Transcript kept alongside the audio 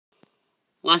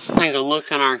Let's take a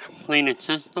look at our completed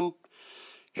system.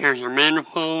 Here's our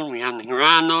manifold. We have the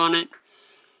ground on it.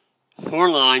 4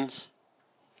 lines.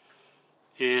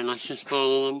 And let's just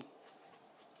follow them.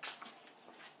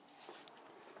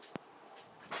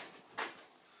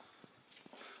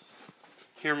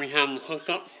 Here we have the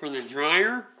hookup for the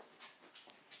dryer.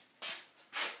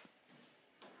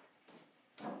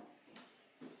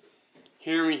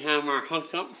 Here we have our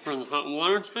hookup for the hot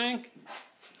water tank.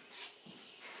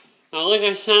 Now, like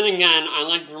I said again, I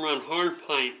like to run hard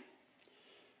pipe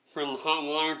from the hot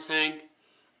water tank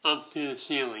up to the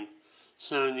ceiling,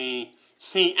 so the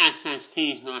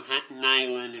CSST is not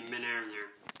dangling in midair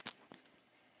there.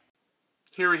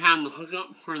 Here we have the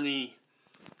hookup for the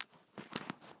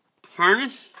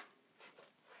furnace,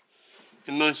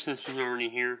 and most of this is already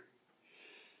here.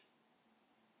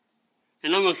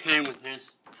 And I'm okay with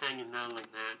this hanging down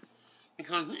like that,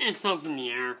 because it's up in the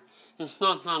air. It's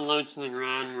not gonna low to the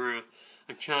ground where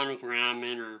a child will grab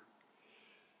it or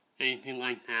anything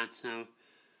like that, so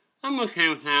I'm okay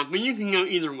with that. But you can go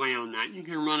either way on that. You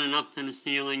can run it up to the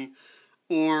ceiling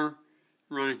or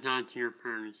run it down to your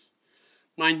furnace.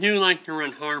 But I do like to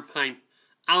run hard pipe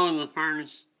out of the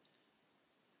furnace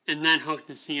and then hook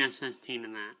the CSST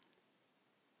to that.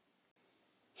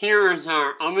 Here is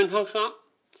our oven hookup,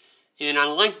 and I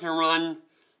like to run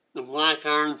the black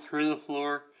iron through the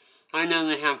floor. I know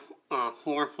they have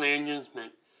floor flanges,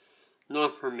 but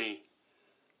not for me.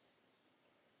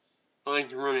 I like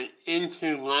to run it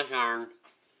into black iron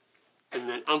and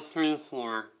then up through the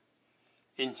floor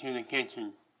into the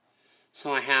kitchen.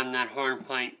 So I have that hard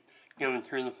pipe going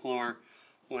through the floor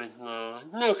with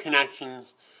no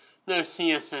connections, no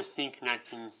CSST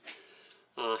connections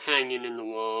hanging in the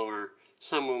wall or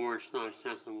somewhere where it's not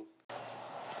accessible.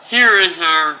 Here is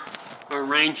our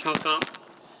range hookup,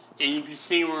 and you can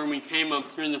see where we came up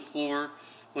through the floor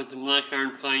with the black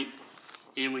iron pipe,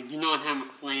 and we do not have a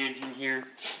flange in here.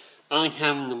 I like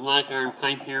having the black iron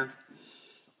pipe here,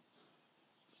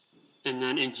 and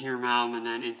then into your valve, and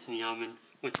then into the oven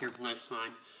with your flex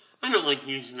line. I don't like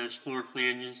using those floor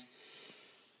flanges,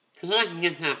 because I can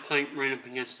get that pipe right up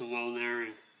against the wall there,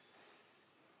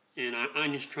 and I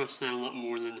just trust that a lot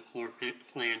more than the floor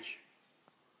flange.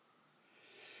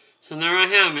 So there I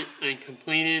have it, a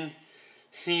completed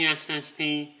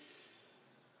CSST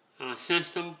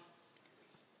system,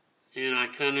 and I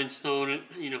kind of installed it,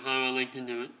 how I like to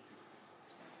do it.